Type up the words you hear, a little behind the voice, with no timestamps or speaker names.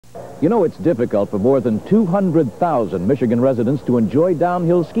You know, it's difficult for more than 200,000 Michigan residents to enjoy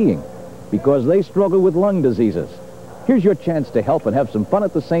downhill skiing because they struggle with lung diseases. Here's your chance to help and have some fun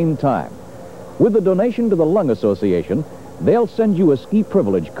at the same time. With a donation to the Lung Association, they'll send you a ski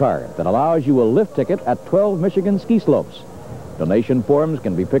privilege card that allows you a lift ticket at 12 Michigan ski slopes. Donation forms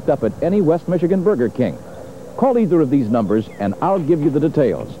can be picked up at any West Michigan Burger King. Call either of these numbers and I'll give you the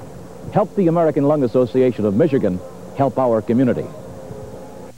details. Help the American Lung Association of Michigan help our community.